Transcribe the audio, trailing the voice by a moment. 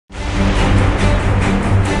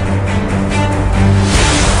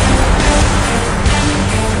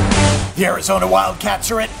The Arizona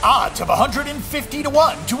Wildcats are at odds of 150 to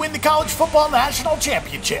 1 to win the College Football National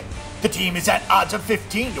Championship. The team is at odds of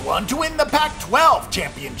 15 to 1 to win the Pac-12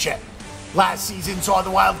 Championship. Last season saw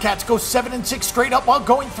the Wildcats go 7-6 straight up while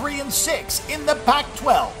going 3-6 in the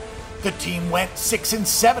Pac-12. The team went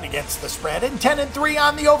 6-7 against the spread and 10-3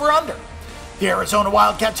 on the over-under. The Arizona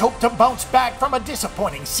Wildcats hope to bounce back from a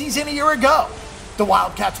disappointing season a year ago. The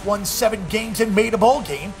Wildcats won 7 games and made a bowl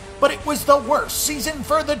game, but it was the worst season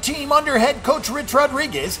for the team under head coach Rich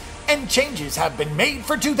Rodriguez, and changes have been made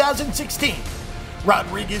for 2016.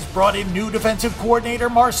 Rodriguez brought in new defensive coordinator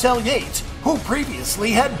Marcel Yates, who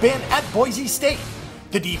previously had been at Boise State.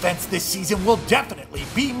 The defense this season will definitely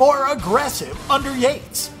be more aggressive under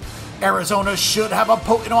Yates. Arizona should have a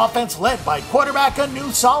potent offense led by quarterback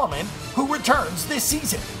Anu Solomon, who returns this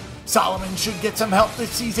season. Solomon should get some help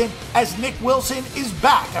this season as Nick Wilson is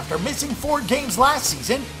back after missing 4 games last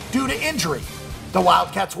season due to injury. The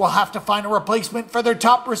Wildcats will have to find a replacement for their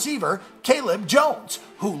top receiver, Cayleb Jones,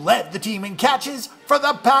 who led the team in catches for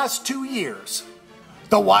the past 2 years.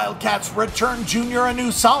 The Wildcats return junior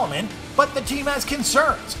Anu Solomon, but the team has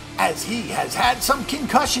concerns as he has had some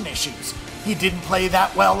concussion issues. He didn't play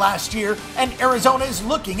that well last year, and Arizona is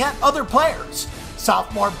looking at other players.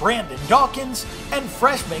 Sophomore Brandon Dawkins and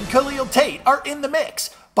freshman Khalil Tate are in the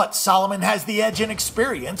mix, but Solomon has the edge in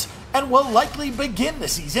experience and will likely begin the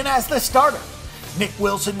season as the starter. Nick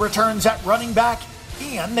Wilson returns at running back,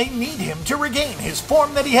 and they need him to regain his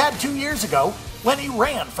form that he had 2 years ago when he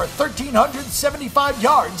ran for 1,375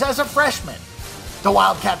 yards as a freshman. The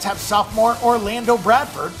Wildcats have sophomore Orlando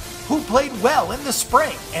Bradford, who played well in the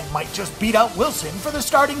spring and might just beat out Wilson for the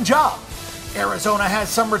starting job. Arizona has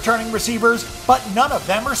some returning receivers, but none of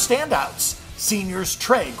them are standouts. Seniors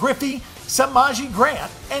Trey Griffey, Samaji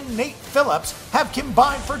Grant, and Nate Phillips have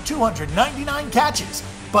combined for 299 catches,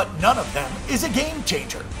 but none of them is a game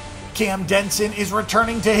changer. Cam Denson is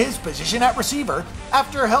returning to his position at receiver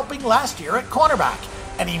after helping last year at cornerback,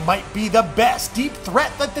 and he might be the best deep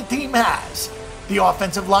threat that the team has. The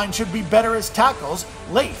offensive line should be better as tackles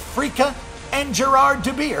Leif Frika and Gerard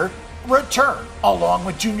DeBeer return, along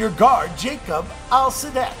with junior guard Jacob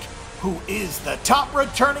Al-Sadek, who is the top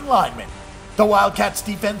returning lineman. The Wildcats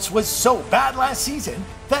defense was so bad last season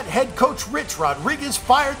that head coach Rich Rodriguez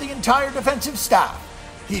fired the entire defensive staff.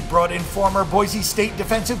 He brought in former Boise State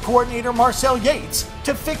defensive coordinator Marcel Yates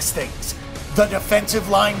to fix things. The defensive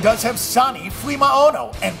line does have Sani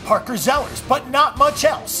Flimaono and Parker Zellers, but not much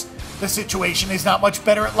else. The situation is not much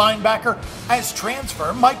better at linebacker, as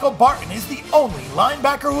transfer Michael Barton is the only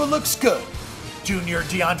linebacker who looks good. Junior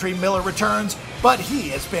DeAndre Miller returns, but he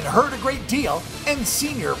has been hurt a great deal, and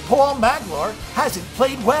senior Paul Magloire hasn't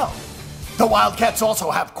played well. The Wildcats also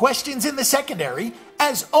have questions in the secondary,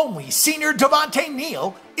 as only senior Devontae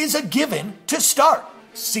Neal is a given to start.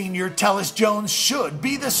 Senior Cayleb Jones should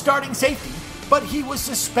be the starting safety, but he was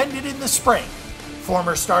suspended in the spring.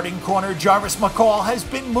 Former starting corner Jarvis McCall has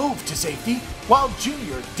been moved to safety, while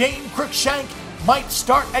junior Dane Cruikshank might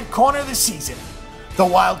start at corner this season. The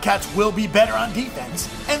Wildcats will be better on defense,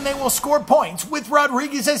 and they will score points with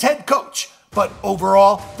Rodriguez as head coach, but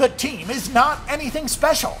overall, the team is not anything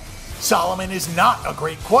special. Solomon is not a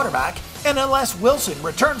great quarterback, and unless Wilson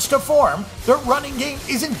returns to form, their running game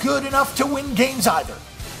isn't good enough to win games either.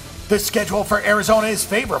 The schedule for Arizona is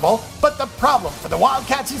favorable, but the problem for the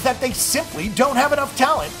Wildcats is that they simply don't have enough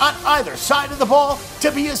talent on either side of the ball to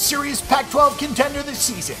be a serious Pac-12 contender this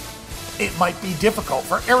season. It might be difficult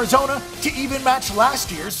for Arizona to even match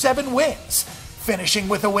last year's 7 wins. Finishing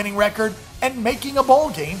with a winning record and making a bowl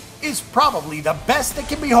game is probably the best that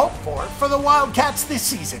can be hoped for the Wildcats this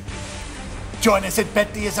season. Join us at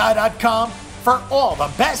BetDSI.com for all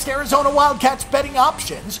the best Arizona Wildcats betting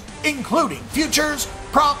options, including futures,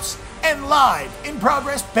 props, and live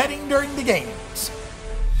in-progress betting during the games.